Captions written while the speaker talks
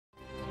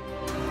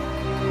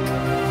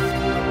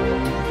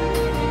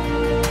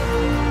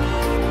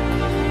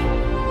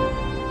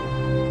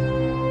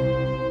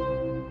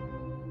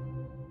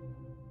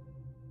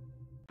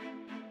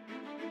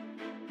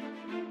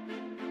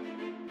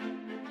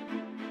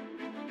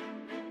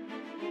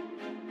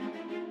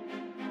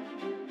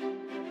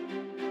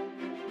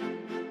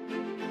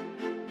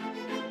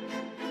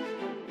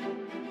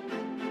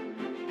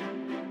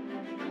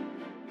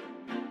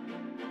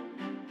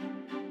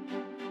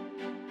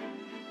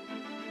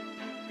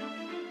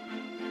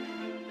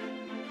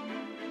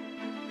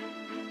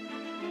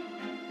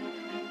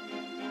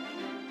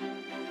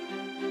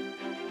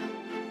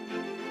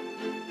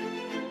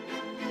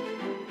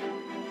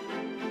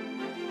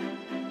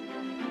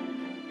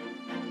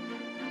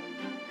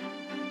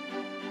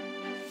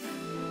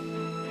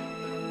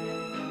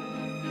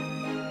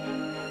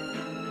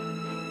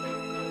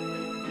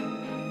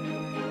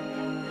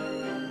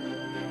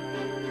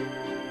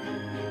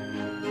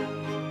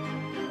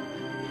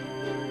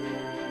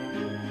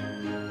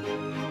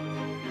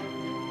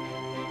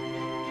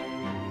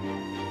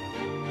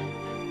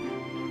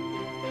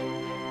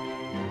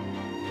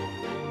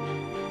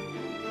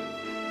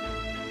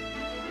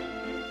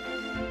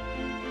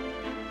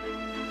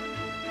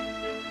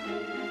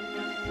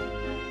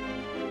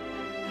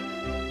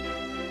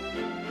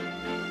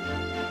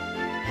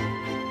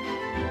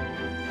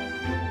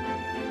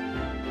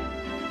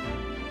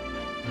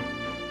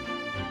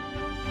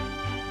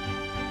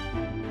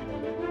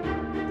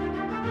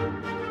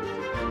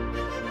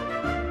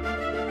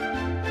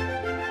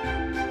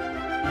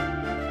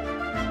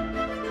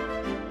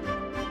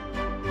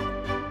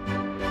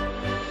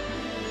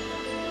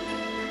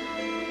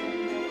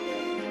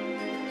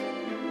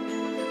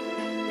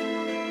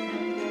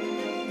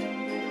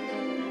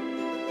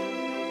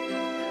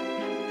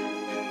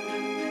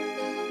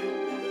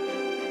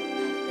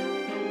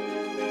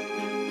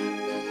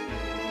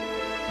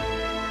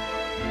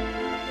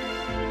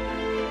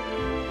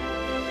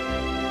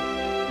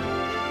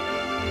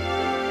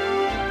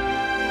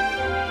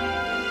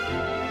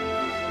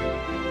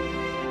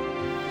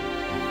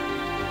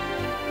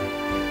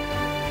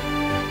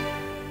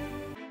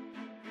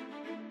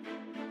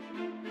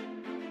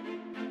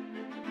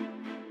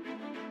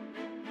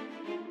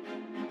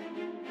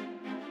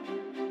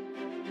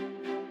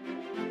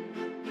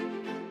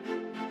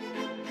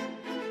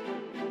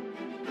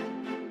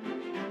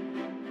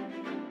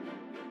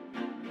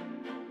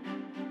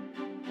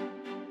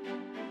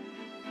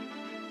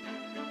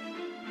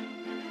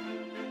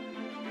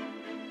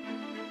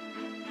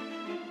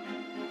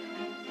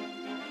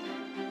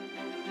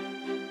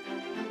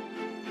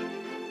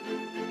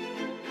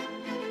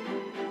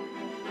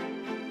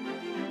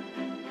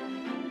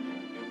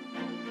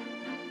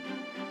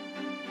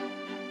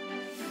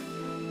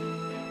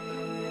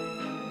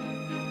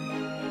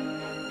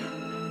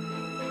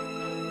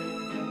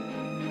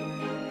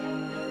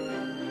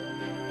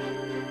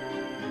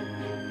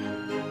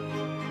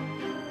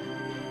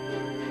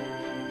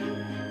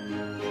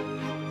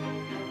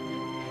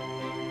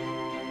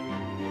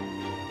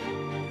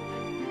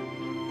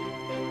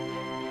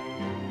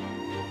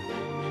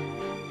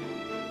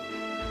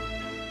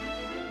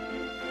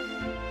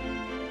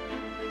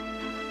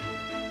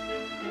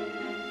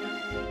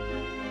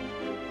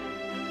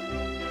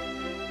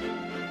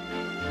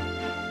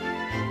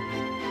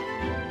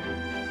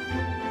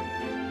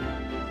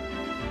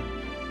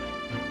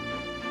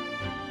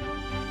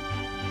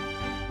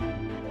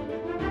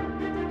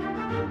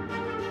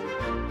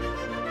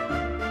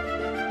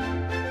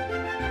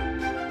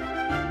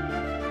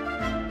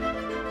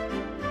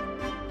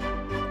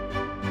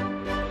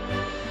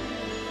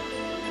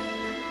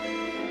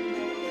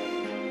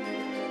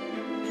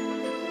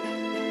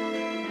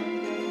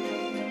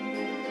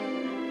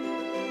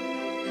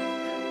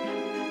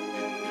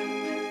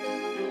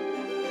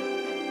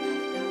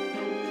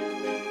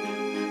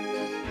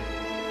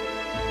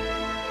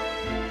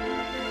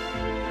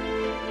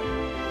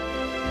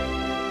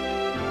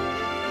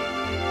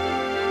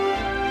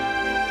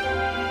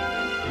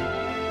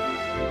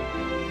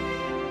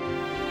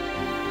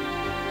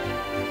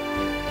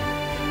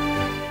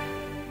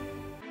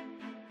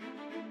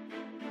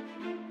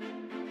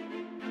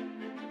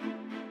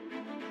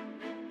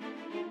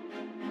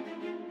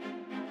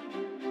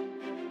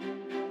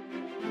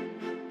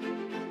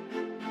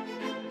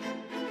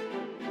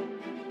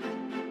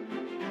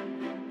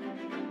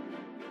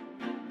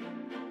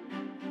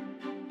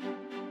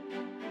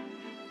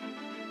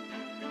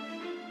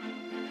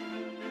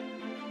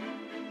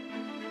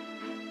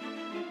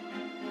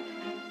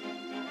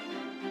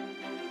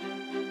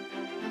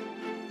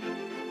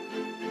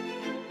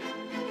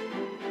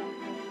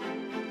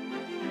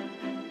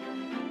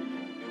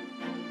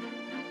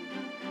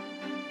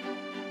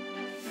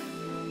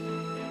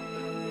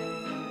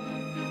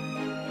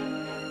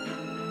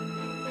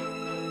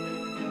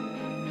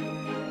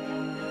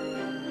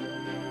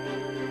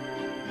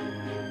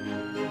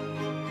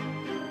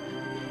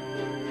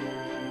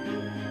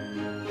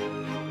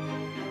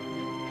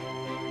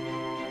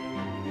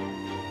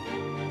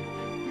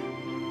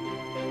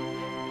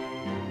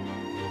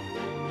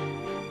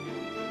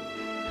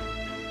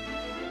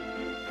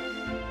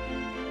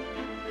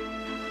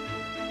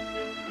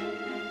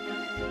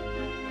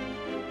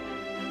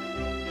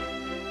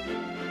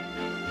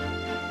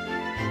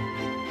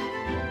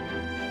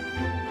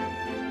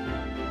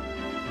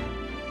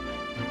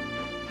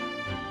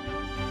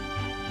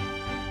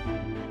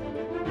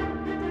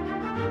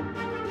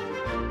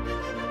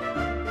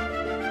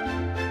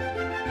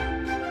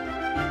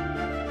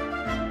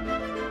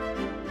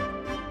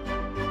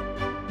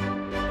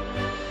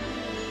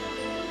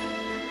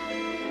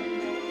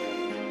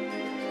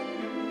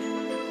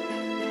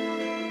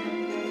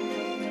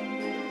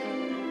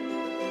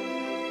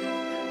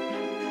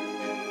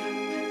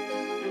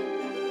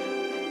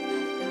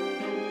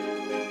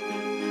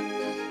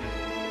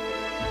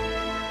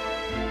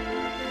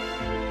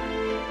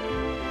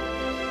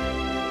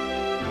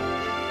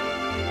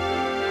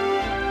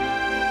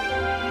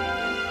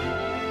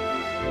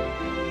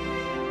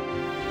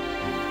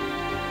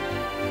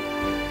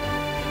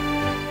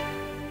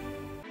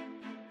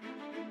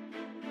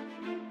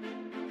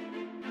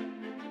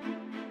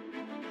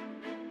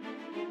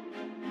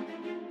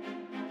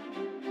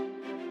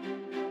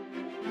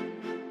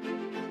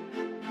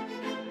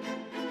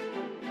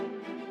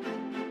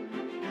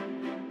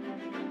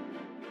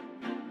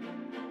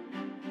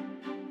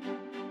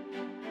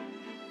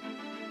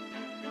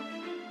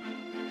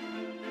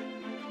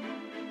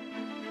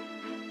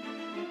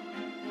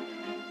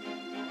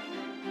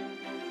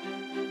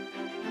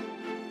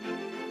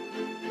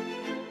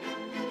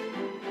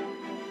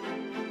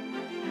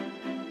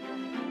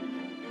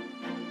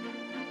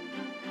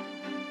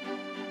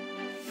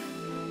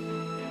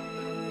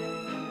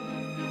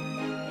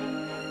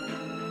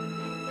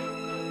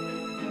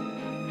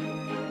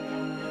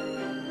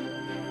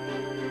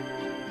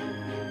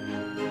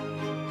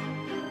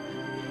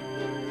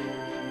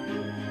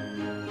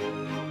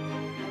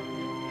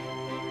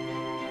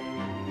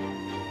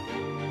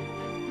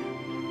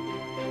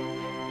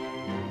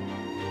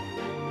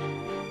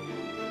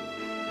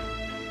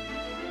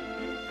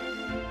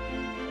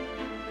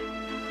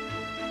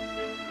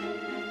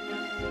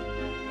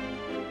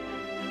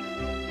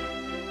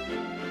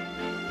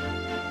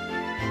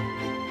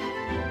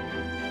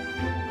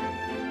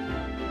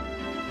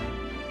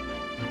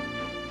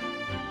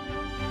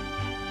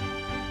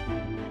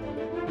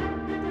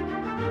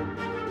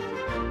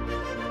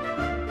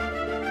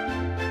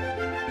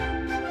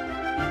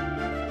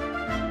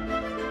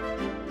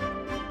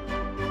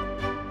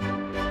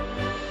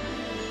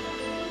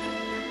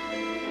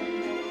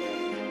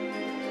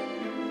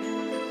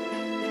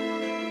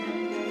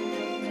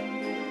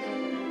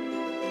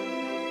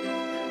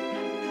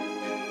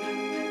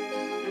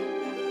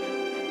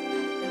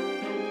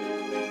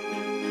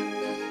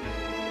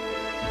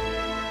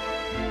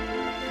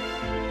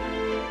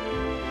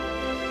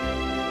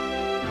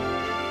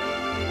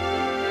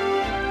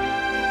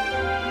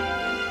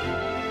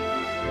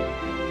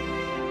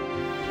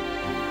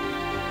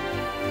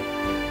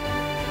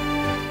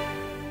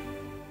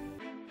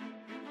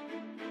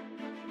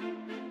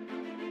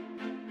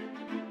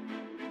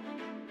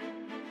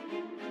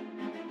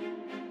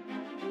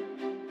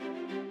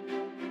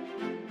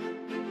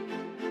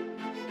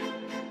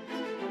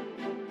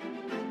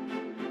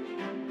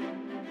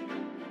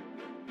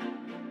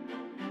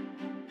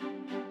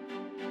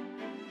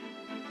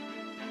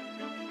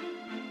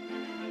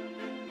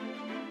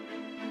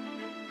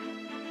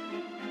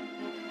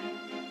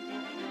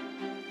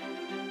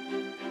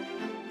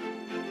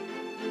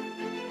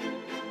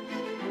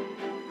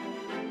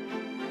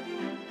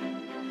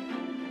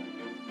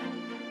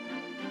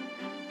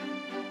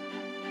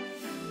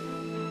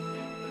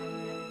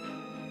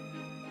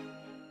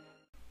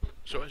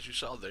So as you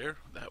saw there,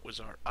 that was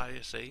our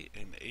ISA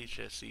and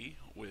HSE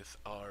with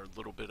our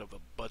little bit of a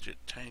budget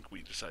tank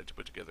we decided to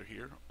put together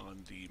here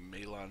on the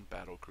Malon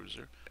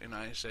Battlecruiser. In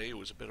ISA it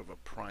was a bit of a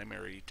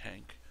primary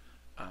tank.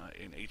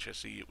 In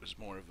HSE it was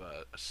more of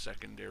a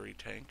secondary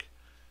tank.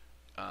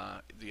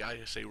 The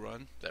ISA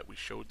run that we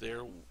showed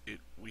there,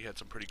 we had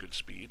some pretty good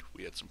speed.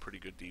 We had some pretty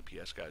good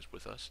DPS guys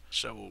with us.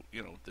 So,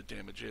 the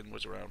damage in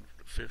was around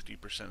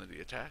 50% of the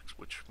attacks,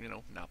 which,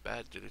 not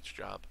bad, did its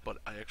job. But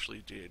I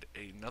actually did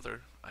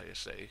another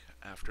ISA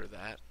after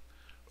that.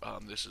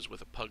 This is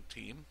with a pug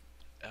team.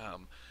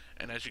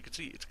 And as you can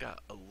see, it's got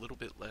a little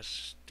bit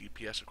less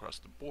DPS across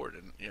the board.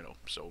 And,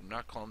 so I'm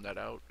not calling that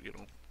out,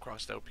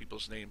 crossed out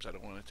people's names. I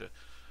don't want it to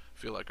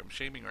feel like I'm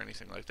shaming or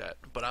anything like that.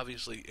 But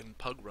obviously in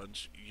pug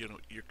runs,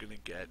 you're going to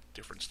get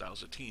different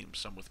styles of teams,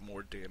 some with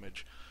more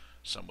damage,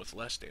 some with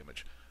less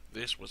damage.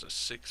 This was a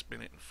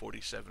 6-minute and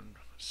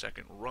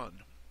 47-second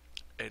run,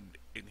 and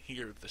in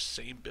here the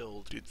same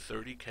build did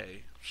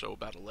 30k, so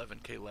about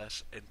 11k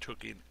less, and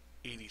took in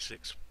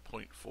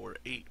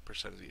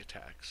 86.48% of the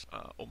attacks,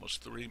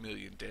 almost 3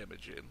 million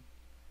damage in,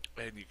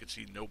 and you can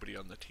see nobody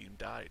on the team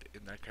died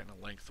in that kind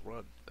of length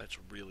run. That's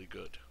really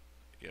good,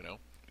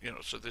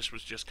 so this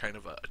was just kind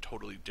of a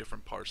totally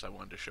different parse I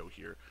wanted to show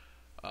here.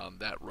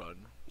 That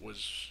run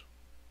was,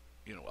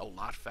 a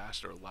lot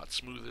faster, a lot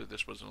smoother.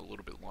 This wasn't a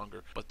little bit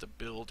longer, but the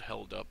build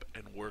held up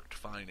and worked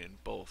fine in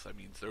both. I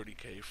mean,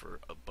 30k for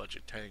a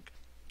budget tank,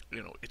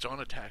 it's on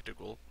a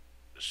tactical.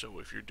 So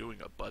if you're doing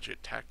a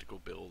budget tactical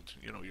build,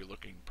 you're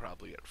looking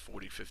probably at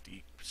 40,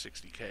 50,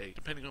 60k,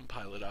 depending on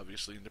pilot,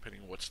 obviously, and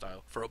depending on what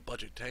style. For a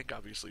budget tank,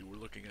 obviously, we're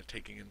looking at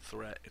taking in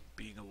threat and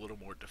being a little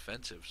more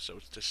defensive, so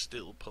to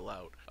still pull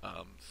out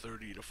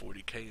 30 to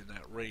 40k in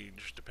that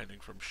range,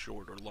 depending from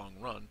short or long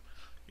run,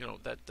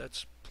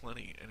 that's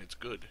plenty, and it's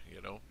good.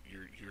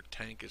 Your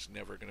tank is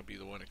never going to be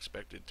the one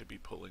expected to be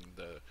pulling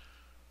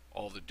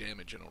all the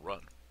damage in a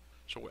run.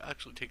 So we'll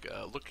actually take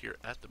a look here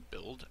at the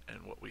build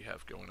and what we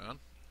have going on.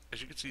 As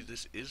you can see,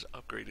 this is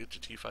upgraded to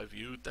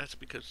T5U. That's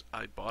because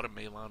I bought a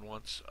Malon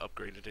once,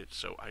 upgraded it,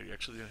 so I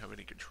actually didn't have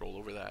any control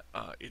over that.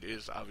 It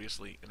is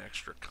obviously an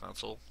extra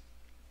console.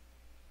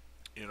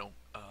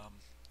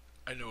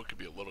 I know it could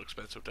be a little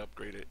expensive to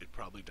upgrade it. It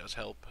probably does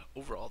help.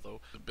 Overall,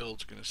 though, the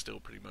build's going to still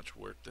pretty much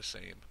work the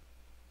same.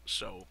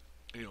 So,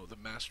 the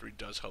mastery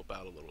does help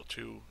out a little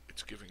too.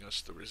 It's giving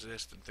us the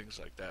resist and things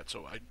like that.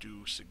 So I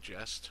do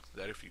suggest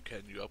that if you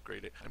can, you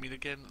upgrade it. I mean,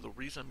 again, the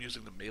reason I'm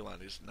using the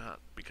Malon is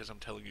not because I'm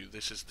telling you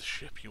this is the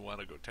ship you want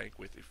to go tank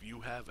with. If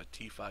you have a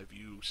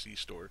T5U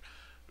C-Store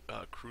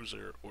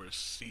cruiser or a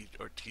C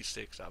or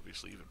T6,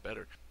 obviously even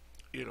better.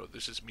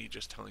 This is me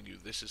just telling you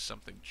this is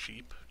something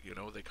cheap.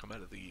 They come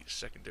out of the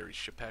secondary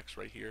ship packs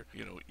right here.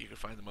 You can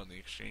find them on the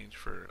exchange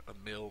for a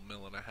mil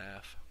and a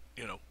half.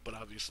 But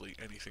obviously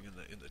anything in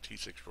the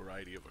T6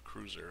 variety of a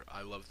cruiser.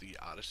 I love the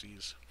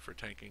Odysseys for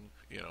tanking.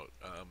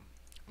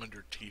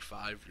 Under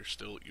T5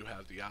 you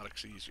have the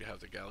Odysseys, you have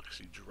the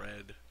Galaxy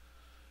Dread,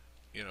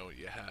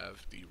 you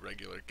have the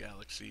regular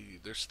Galaxy.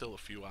 There's still a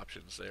few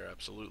options there,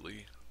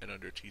 absolutely. And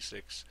under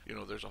T6,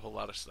 there's a whole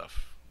lot of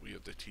stuff. We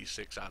have the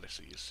T6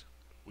 Odysseys.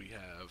 We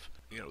have,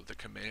 the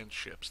command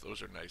ships.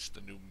 Those are nice.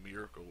 The new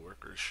Miracle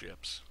Worker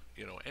ships.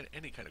 And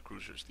any kind of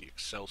cruisers, the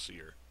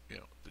Excelsior,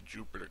 the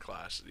Jupiter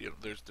class.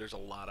 There's a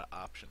lot of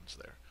options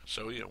there.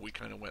 So we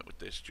kind of went with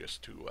this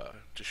just to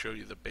show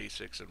you the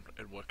basics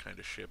and what kind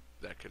of ship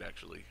that could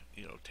actually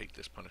take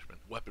this punishment.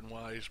 Weapon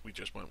wise, we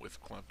just went with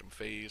Quantum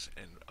Phase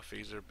and a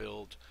phaser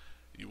build.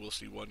 You will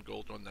see one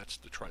gold one. That's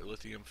the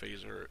Trilithium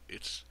phaser.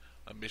 It's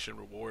a mission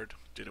reward.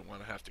 Didn't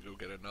want to have to go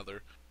get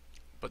another.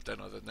 But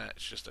then other than that,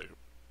 it's just a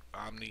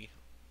Omni.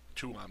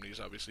 2 Omnis,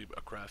 obviously,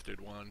 a crafted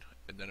one,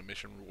 and then a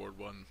mission reward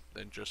one,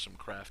 then just some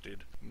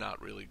crafted,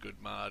 not really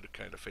good mod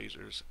kind of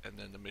phasers, and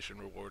then the mission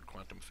reward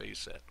quantum phase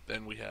set.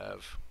 Then we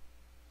have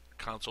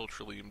console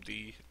Trillium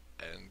D,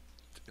 and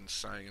in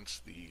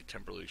science, the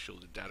temporally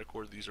shielded data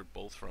core. These are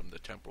both from the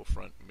Temporal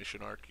Front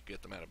mission arc. You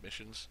get them out of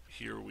missions.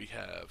 Here we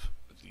have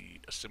the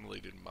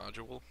assimilated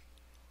module,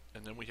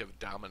 and then we have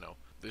Domino.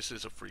 This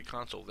is a free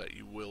console that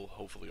you will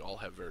hopefully all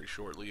have very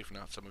shortly. If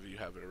not, some of you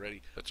have it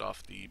already. That's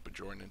off the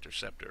Bajoran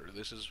Interceptor.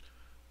 This is,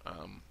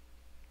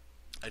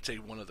 I'd say,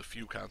 one of the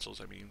few consoles.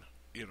 I mean,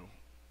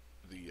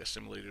 the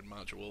assimilated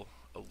module,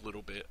 a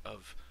little bit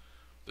of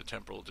the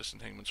Temporal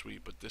Disentanglement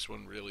Suite, but this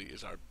one really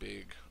is our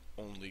big,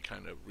 only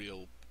kind of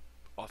real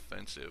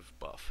offensive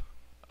buff.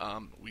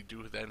 We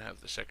do then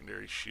have the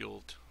secondary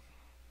shield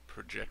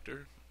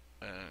projector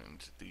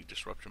and the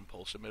disruption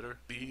pulse emitter.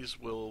 These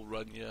will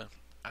run you,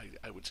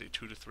 I would say,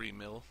 2 to 3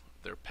 mil.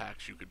 They're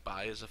packs you could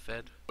buy as a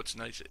Fed. What's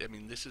nice, I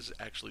mean, this is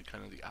actually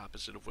kind of the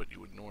opposite of what you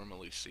would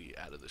normally see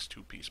out of this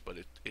 2-piece, but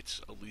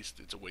it's at least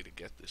it's a way to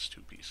get this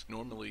 2-piece.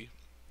 Normally,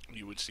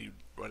 you would see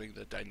running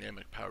the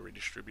dynamic power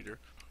redistributor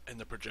and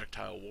the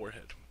projectile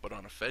warhead, but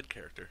on a Fed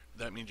character,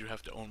 that means you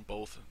have to own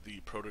both the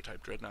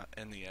prototype Dreadnought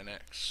and the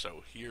NX.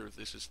 So here,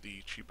 this is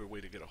the cheaper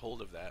way to get a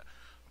hold of that.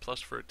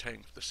 Plus, for a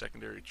tank, the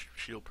secondary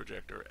shield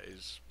projector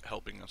is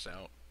helping us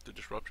out. The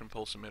disruption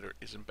pulse emitter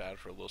isn't bad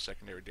for a little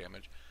secondary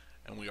damage,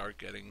 and we are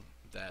getting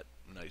that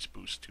nice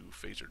boost to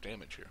phaser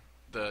damage here.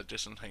 The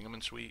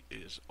Disentanglement Suite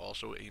is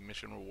also a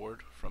mission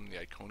reward from the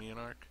Iconian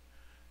arc.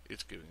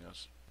 It's giving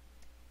us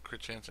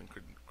crit chance and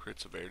crit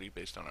severity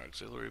based on our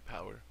auxiliary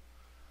power.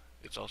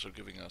 It's also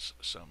giving us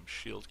some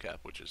shield cap,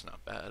 which is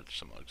not bad,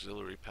 some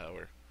auxiliary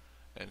power,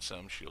 and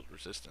some shield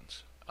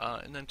resistance.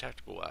 And then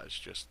tactical wise,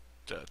 just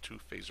 2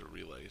 phaser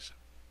relays.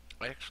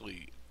 I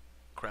actually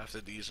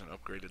crafted these and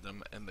upgraded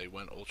them, and they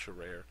went ultra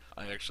rare.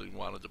 I actually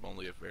wanted them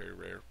only at very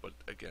rare, but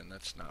again,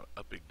 that's not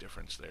a big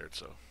difference there.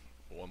 It's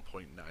a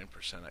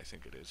 1.9%, I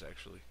think it is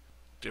actually,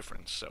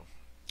 difference. So,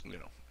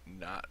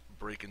 not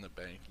breaking the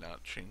bank,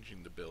 not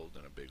changing the build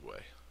in a big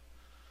way.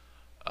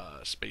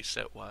 Space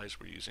set wise,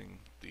 we're using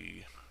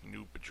the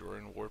new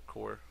Bajoran Warp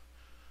Core.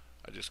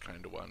 I just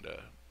kind of wanted to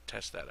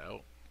test that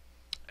out.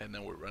 And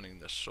then we're running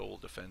the Soul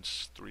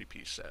Defense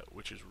 3-piece set,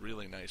 which is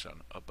really nice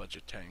on a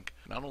budget tank.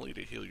 Not only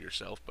to heal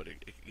yourself, but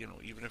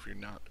even if you're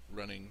not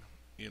running,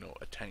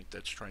 a tank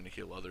that's trying to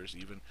heal others,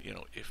 even,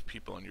 if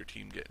people on your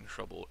team get in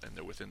trouble and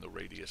they're within the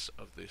radius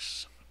of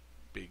this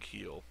big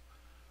heal,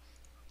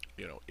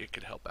 it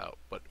could help out,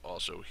 but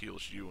also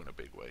heals you in a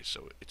big way.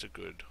 So it's a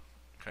good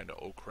kind of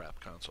oh crap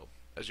console.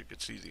 As you can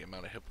see, the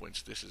amount of hit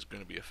points, this is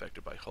going to be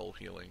affected by hull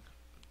healing.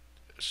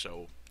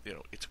 So,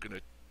 it's going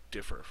to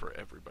differ for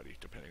everybody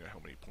depending on how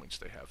many points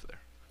they have there.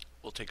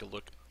 We'll take a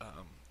look.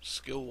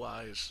 Skill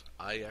wise,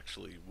 I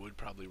actually would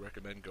probably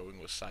recommend going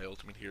with Psy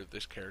Ultimate here.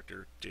 This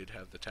character did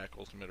have the Tac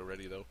Ultimate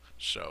already though,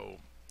 so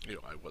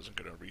I wasn't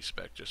going to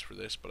respec just for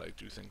this, but I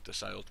do think the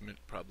Psy Ultimate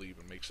probably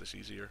even makes this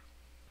easier.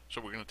 So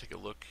we're going to take a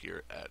look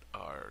here at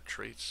our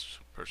traits,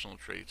 personal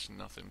traits,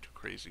 nothing too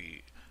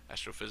crazy.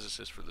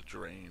 Astrophysicist for the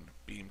Drain,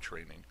 Beam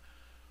Training.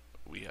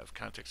 We have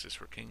Context is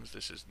for Kings,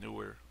 this is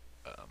newer.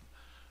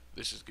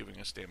 This is giving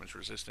us damage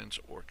resistance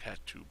or Cat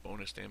 2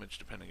 bonus damage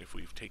depending if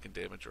we've taken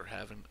damage or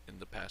haven't in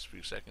the past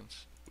few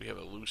seconds. We have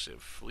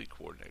Elusive, Fleet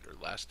Coordinator,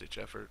 Last Ditch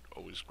Effort,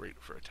 always great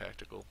for a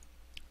tactical.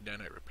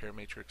 Nanite Repair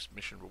Matrix,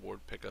 Mission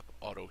Reward Pickup,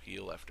 Auto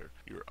Heal after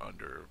you're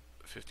under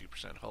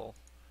 50% hull.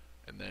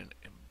 And then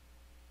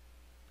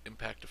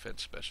Impact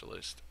Defense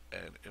Specialist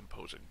and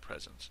Imposing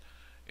Presence.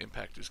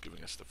 Impact is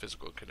giving us the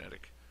physical and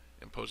kinetic.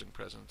 Imposing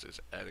Presence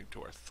is adding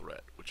to our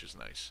threat, which is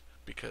nice,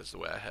 because the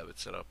way I have it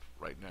set up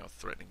right now,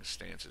 Threatening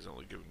Stance is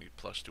only giving me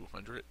plus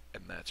 200,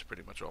 and that's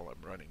pretty much all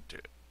I'm running to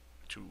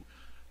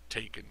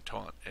take and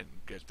taunt and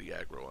get the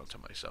aggro onto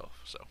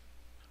myself. So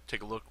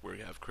take a look where we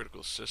have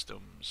Critical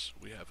Systems,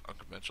 we have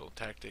Unconventional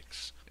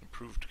Tactics,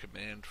 Improved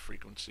Command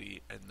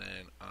Frequency, and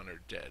then Honor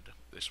Dead.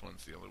 This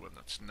one's the only one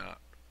that's not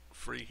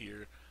free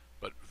here,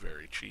 but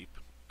very cheap.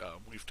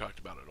 We've talked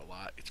about it a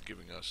lot. It's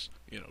giving us,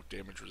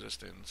 damage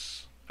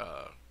resistance,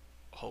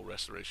 hull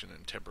restoration,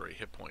 and temporary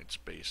hit points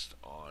based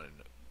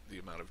on the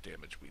amount of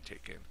damage we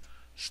take in.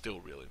 Still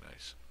really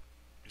nice.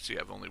 You see,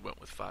 I've only went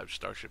with 5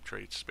 Starship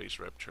traits, Space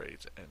Rep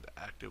traits, and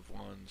active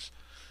ones.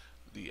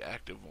 The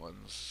active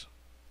ones,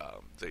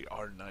 they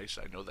are nice.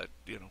 I know that,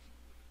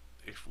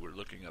 if we're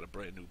looking at a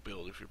brand new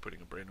build, if you're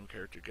putting a brand new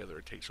character together,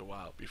 it takes a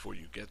while before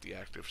you get the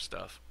active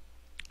stuff.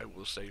 I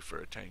will say for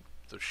a tank,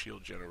 the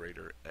shield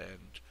generator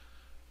and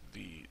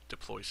the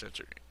deploy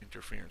sensor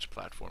interference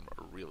platform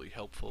are really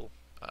helpful.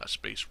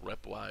 Space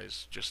rep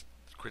wise, just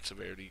crit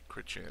severity,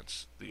 crit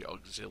chance, the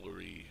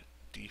auxiliary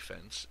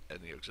defense, and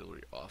the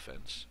auxiliary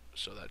offense,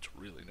 so that's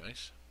really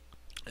nice.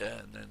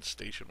 And then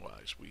station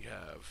wise, we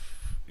have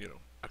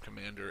a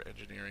commander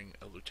engineering,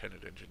 a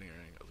lieutenant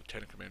engineering, a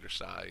lieutenant commander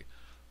psi,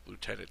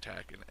 lieutenant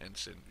tac, and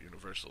ensign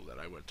universal that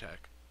I went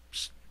tac.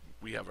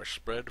 We have our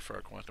spread for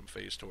our quantum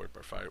phase toward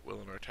our fire at will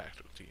and our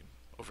tactical team.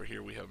 Over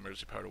here we have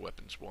emergency power to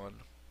weapons 1.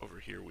 Over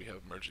here we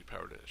have emergency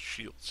power to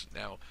shields.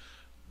 Now,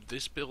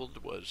 this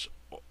build was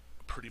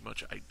pretty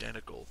much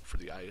identical for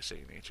the ISA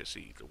and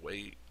HSE. The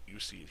way you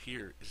see it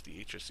here is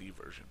the HSE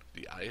version.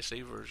 The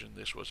ISA version,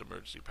 this was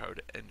emergency power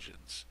to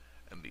engines,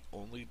 and the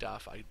only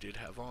DOF I did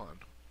have on,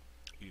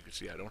 you can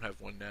see I don't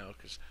have one now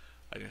because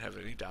I didn't have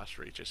any DOFs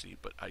for HSE,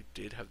 but I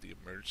did have the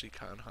emergency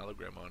con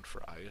hologram on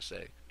for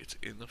ISA. It's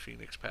in the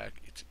Phoenix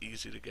pack, it's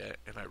easy to get,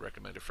 and I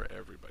recommend it for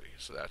everybody,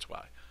 so that's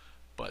why.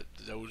 But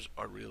those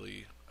are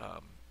really,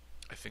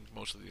 I think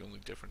most of the only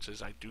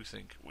differences. I do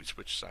think we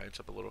switched science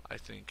up a little. I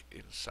think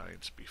in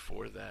science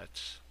before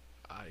that,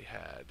 I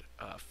had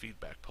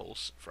feedback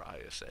pulse for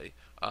ISA.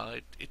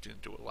 It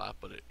didn't do a lot,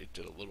 but it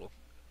did a little,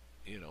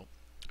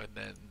 And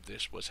then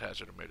this was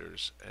hazard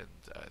emitters, and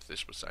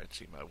this was science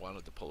team. I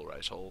wanted the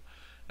polarized hull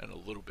and a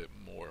little bit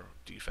more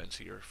defense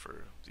here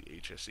for the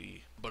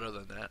HSE. But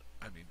other than that,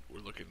 I mean, we're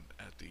looking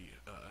at the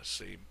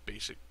same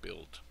basic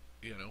build,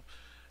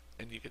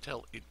 And you could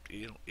tell it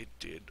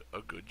did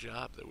a good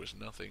job. There was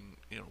nothing,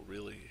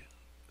 really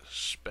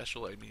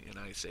special. I mean, and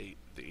I say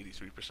the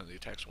 83% of the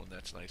attacks one,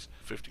 that's nice.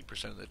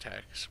 50% of the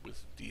attacks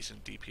with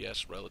decent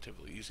DPS,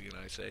 relatively easy in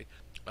ISA.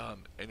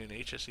 And in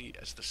HSE,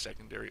 as the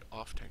secondary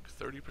off tank,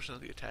 30%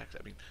 of the attacks,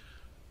 I mean,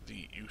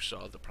 you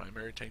saw the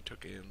primary tank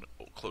took in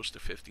close to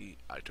 50,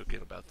 I took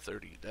in about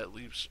 30. That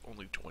leaves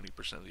only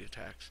 20% of the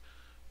attacks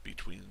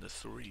between the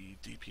 3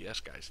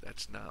 DPS guys.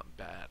 That's not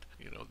bad.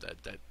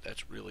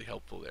 That's really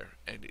helpful there.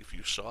 And if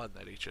you saw in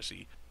that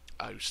HSE,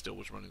 I still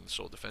was running the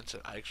Soul Defense.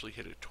 I actually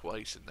hit it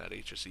twice in that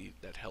HSE.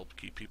 That helped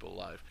keep people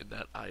alive. In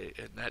that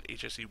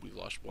HSE, we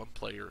lost one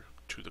player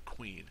to the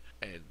Queen,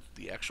 and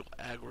the actual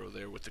aggro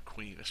there with the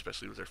Queen,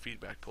 especially with their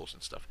feedback pulls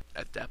and stuff.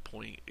 At that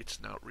point,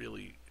 it's not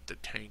really the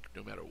tank.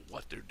 No matter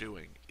what they're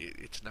doing,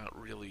 it's not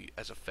really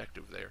as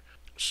effective there.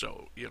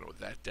 So,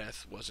 that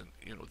death wasn't,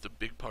 the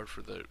big part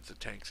for the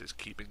tanks is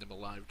keeping them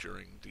alive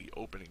during the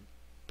opening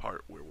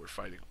part where we're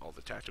fighting all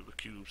the tactical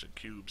cubes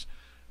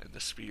and the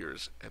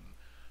spheres, and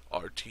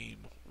our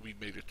team, we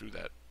made it through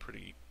that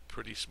pretty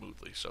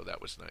smoothly, so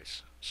that was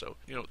nice. So,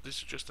 this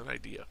is just an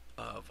idea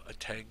of a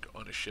tank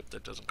on a ship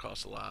that doesn't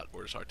cost a lot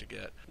or is hard to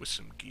get with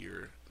some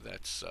gear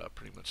that's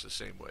pretty much the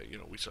same way.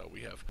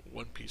 We have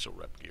one piece of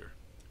rep gear,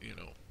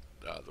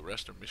 the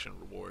rest are mission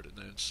reward, and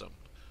then some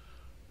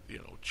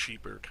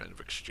cheaper kind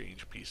of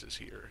exchange pieces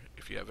here.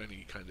 If you have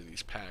any kind of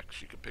these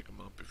packs, you can pick them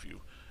up if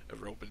you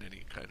ever open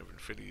any kind of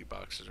infinity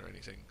boxes or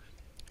anything.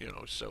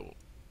 So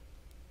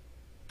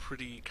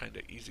pretty kind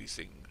of easy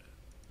thing.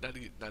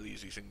 Not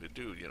easy thing to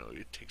do.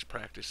 It takes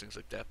practice, things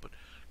like that, but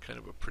kind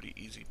of a pretty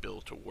easy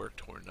build to work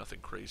toward, nothing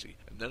crazy.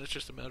 And then it's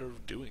just a matter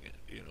of doing it.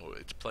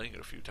 It's playing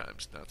it a few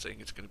times. Not saying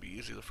it's going to be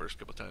easy the first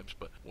couple times,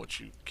 but once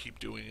you keep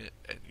doing it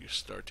and you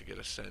start to get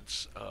a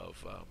sense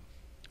of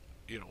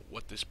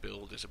what this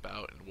build is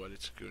about and what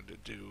it's going to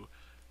do,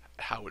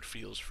 how it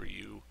feels for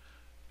you,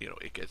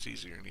 it gets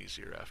easier and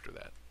easier after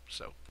that.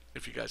 So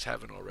if you guys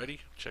haven't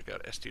already, check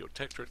out STO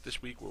Tech Trek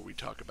this week, where we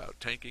talk about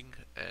tanking,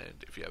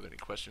 and if you have any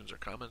questions or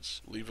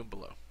comments, leave them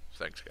below.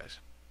 Thanks, guys.